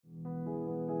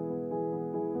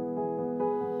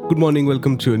Good morning,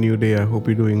 welcome to a new day. I hope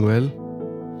you're doing well.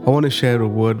 I want to share a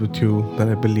word with you that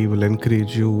I believe will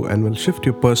encourage you and will shift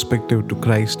your perspective to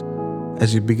Christ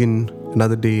as you begin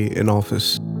another day in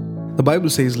office. The Bible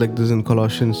says like this in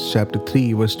Colossians chapter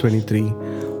 3 verse 23,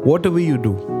 "Whatever you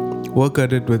do, work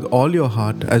at it with all your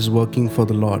heart as working for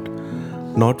the Lord,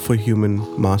 not for human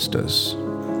masters."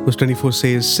 Verse 24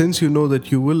 says, "Since you know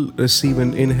that you will receive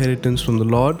an inheritance from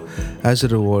the Lord as a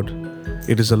reward,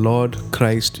 it is the Lord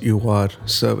Christ you are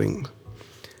serving."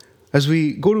 As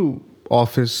we go to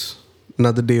office,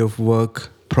 another day of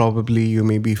work, probably you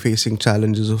may be facing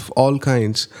challenges of all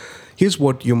kinds. Here's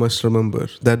what you must remember,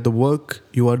 that the work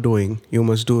you are doing, you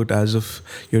must do it as if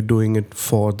you're doing it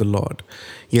for the Lord.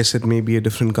 Yes, it may be a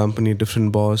different company, a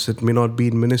different boss. It may not be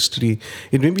in ministry.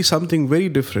 It may be something very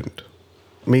different.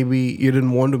 Maybe you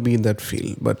didn't want to be in that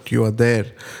field, but you are there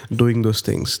doing those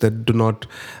things that do not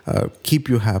keep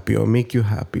you happy or make you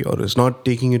happy or is not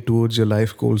taking you towards your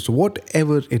life goals.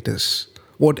 Whatever it is,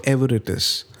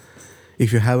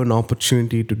 if you have an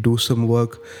opportunity to do some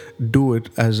work, do it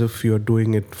as if you're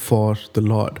doing it for the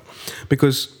Lord.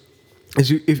 Because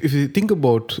if you think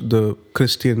about the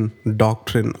Christian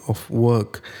doctrine of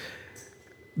work,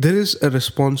 there is a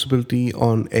responsibility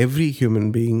on every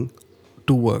human being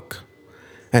to work.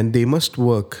 And they must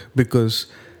work because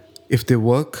if they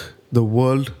work, the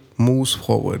world moves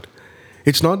forward.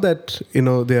 It's not that,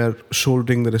 they are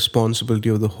shouldering the responsibility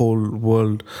of the whole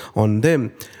world on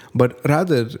them, but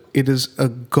rather it is a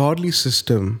godly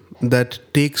system that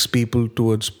takes people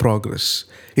towards progress.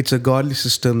 It's a godly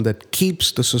system that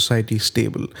keeps the society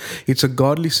stable. It's a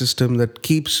godly system that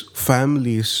keeps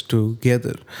families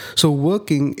together. So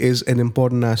working is an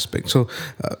important aspect. So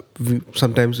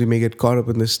sometimes we may get caught up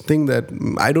in this thing that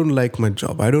I don't like my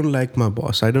job, I don't like my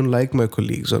boss, I don't like my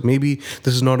colleagues, or maybe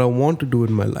this is not what I want to do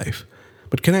in my life.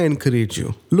 But can I encourage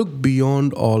you? Look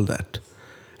beyond all that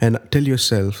and tell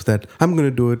yourself that I'm going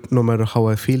to do it no matter how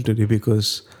I feel today,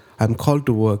 because I'm called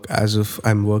to work as if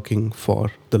I'm working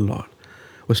for the Lord.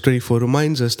 Verse 24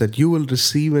 reminds us that you will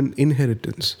receive an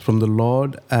inheritance from the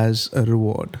Lord as a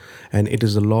reward, and it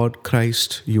is the Lord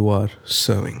Christ you are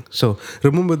serving. So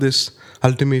remember this,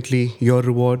 ultimately your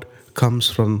reward comes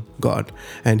from God,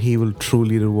 and He will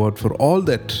truly reward for all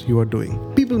that you are doing.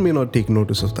 People may not take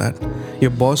notice of that.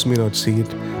 Your boss may not see it,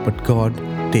 but God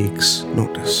takes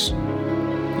notice.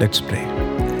 Let's pray.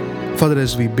 Father,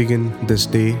 as we begin this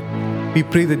day, we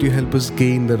pray that you help us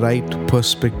gain the right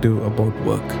perspective about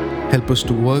work. Help us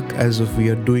to work as if we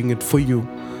are doing it for you,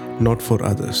 not for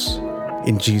others.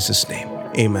 In Jesus' name,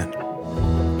 amen.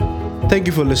 Thank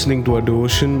you for listening to our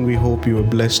devotion. We hope you were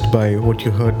blessed by what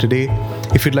you heard today.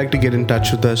 If you'd like to get in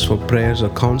touch with us for prayers or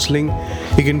counseling,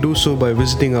 you can do so by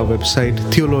visiting our website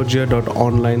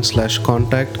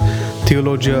theologia.online/contact,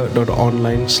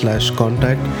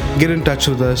 theologia.online/contact. Get in touch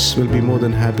with us. We'll be more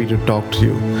than happy to talk to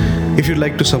you. If you'd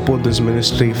like to support this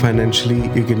ministry financially,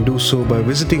 you can do so by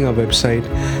visiting our website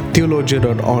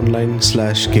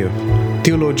theologia.online/give,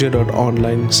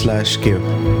 theologia.online/give.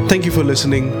 Thank you for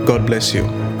listening. God bless you.